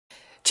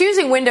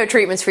Choosing window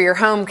treatments for your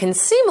home can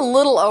seem a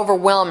little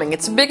overwhelming.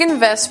 It's a big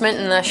investment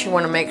unless you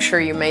want to make sure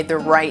you made the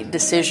right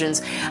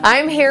decisions.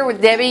 I'm here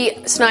with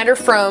Debbie Snyder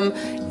from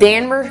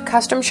Danmer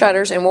Custom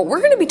Shutters, and what we're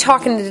going to be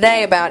talking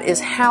today about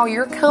is how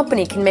your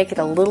company can make it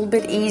a little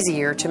bit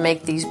easier to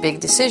make these big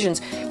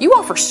decisions. You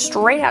offer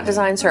straight out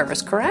design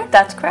service, correct?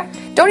 That's correct.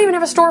 Don't even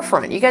have a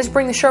storefront. You guys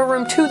bring the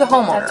showroom to the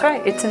homeowner. That's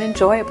right. It's an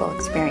enjoyable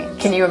experience.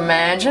 Can you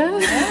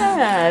imagine?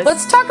 Yes.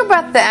 Let's talk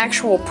about the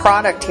actual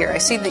product here. I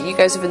see that you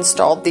guys have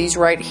installed these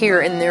right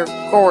here, and they're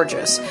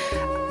gorgeous.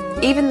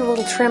 Even the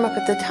little trim up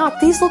at the top,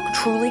 these look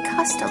truly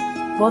custom.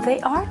 Well,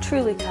 they are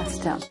truly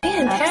custom.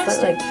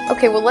 Fantastic. Absolutely.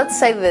 Okay, well, let's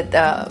say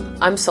that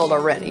I'm sold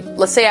already.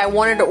 Let's say I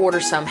wanted to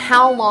order some.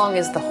 How long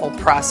is the whole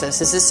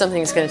process? Is this something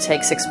that's going to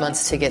take 6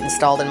 months to get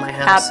installed in my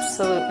house?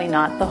 Absolutely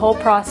not. The whole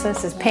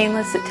process is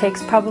painless. It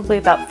takes probably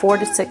about 4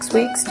 to 6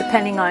 weeks,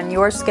 depending on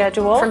your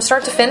schedule. From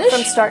start to finish?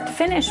 From start to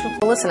finish.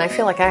 Well, listen, I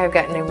feel like I have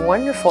gotten a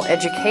wonderful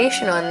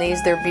education on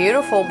these. They're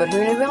beautiful, but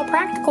who knew how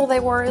practical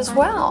they were as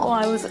well?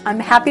 Well, I'm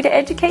happy to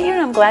educate you,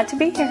 and I'm glad to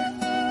be here.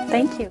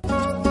 Thank you.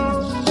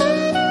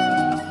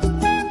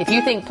 If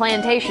you think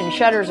plantation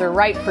shutters are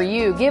right for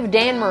you, give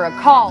Danmer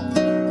a call.